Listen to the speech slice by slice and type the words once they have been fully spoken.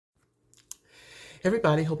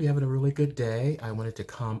Everybody, hope you're having a really good day. I wanted to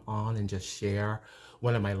come on and just share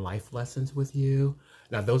one of my life lessons with you.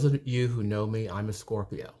 Now, those of you who know me, I'm a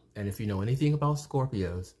Scorpio. And if you know anything about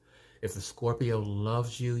Scorpios, if a Scorpio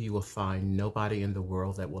loves you, you will find nobody in the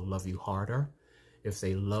world that will love you harder. If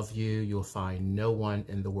they love you, you'll find no one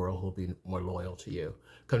in the world who will be more loyal to you.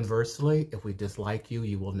 Conversely, if we dislike you,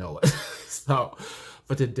 you will know it. So,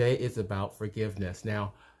 but today is about forgiveness.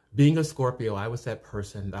 Now, being a Scorpio, I was that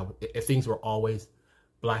person that if things were always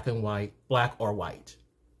black and white, black or white,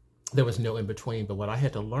 there was no in between. But what I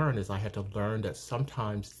had to learn is I had to learn that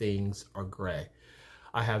sometimes things are gray.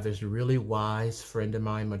 I have this really wise friend of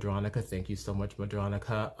mine, Madronica. Thank you so much,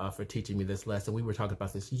 Madronica, for teaching me this lesson. We were talking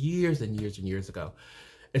about this years and years and years ago.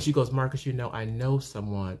 And she goes, Marcus,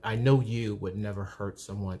 I know you would never hurt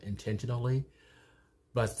someone intentionally,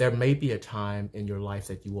 but there may be a time in your life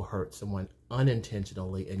that you will hurt someone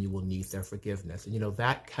unintentionally and you will need their forgiveness. And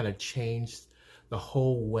that kind of changed the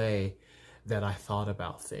whole way that I thought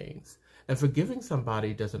about things. And forgiving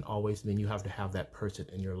somebody doesn't always mean you have to have that person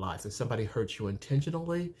in your life. If somebody hurts you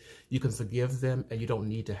intentionally, you can forgive them and you don't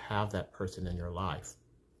need to have that person in your life.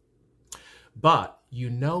 But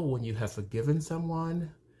when you have forgiven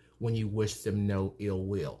someone, when you wish them no ill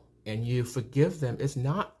will. And you forgive them, it's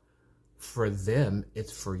not for them,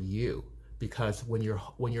 it's for you. Because when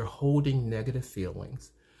you're holding negative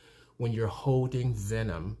feelings, when you're holding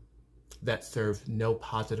venom that serves no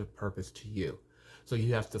positive purpose to you. So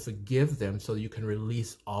you have to forgive them so you can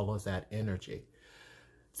release all of that energy.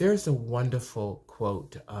 There's a wonderful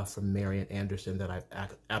quote from Marian Anderson that I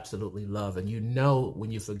absolutely love. And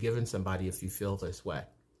when you've forgiven somebody if you feel this way.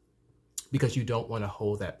 Because you don't want to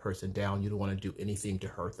hold that person down. You don't want to do anything to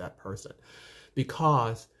hurt that person.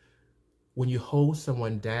 Because when you hold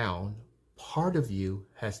someone down, part of you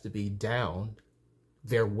has to be down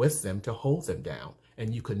there with them to hold them down.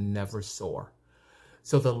 And you can never soar.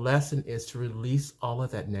 So the lesson is to release all of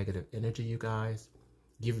that negative energy, you guys.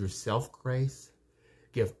 Give yourself grace.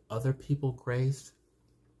 Give other people grace.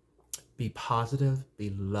 Be positive. Be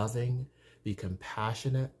loving. Be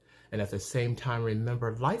compassionate. And at the same time,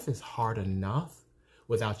 remember, life is hard enough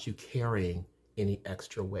without you carrying any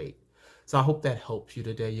extra weight. So I hope that helps you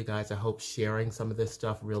today, you guys. I hope sharing some of this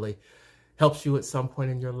stuff really helps you at some point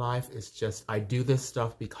in your life. It's just, I do this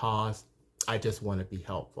stuff because I just want to be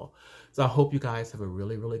helpful. So I hope you guys have a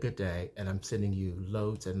really, really good day. And I'm sending you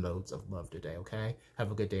loads and loads of love today, okay?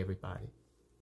 Have a good day, everybody.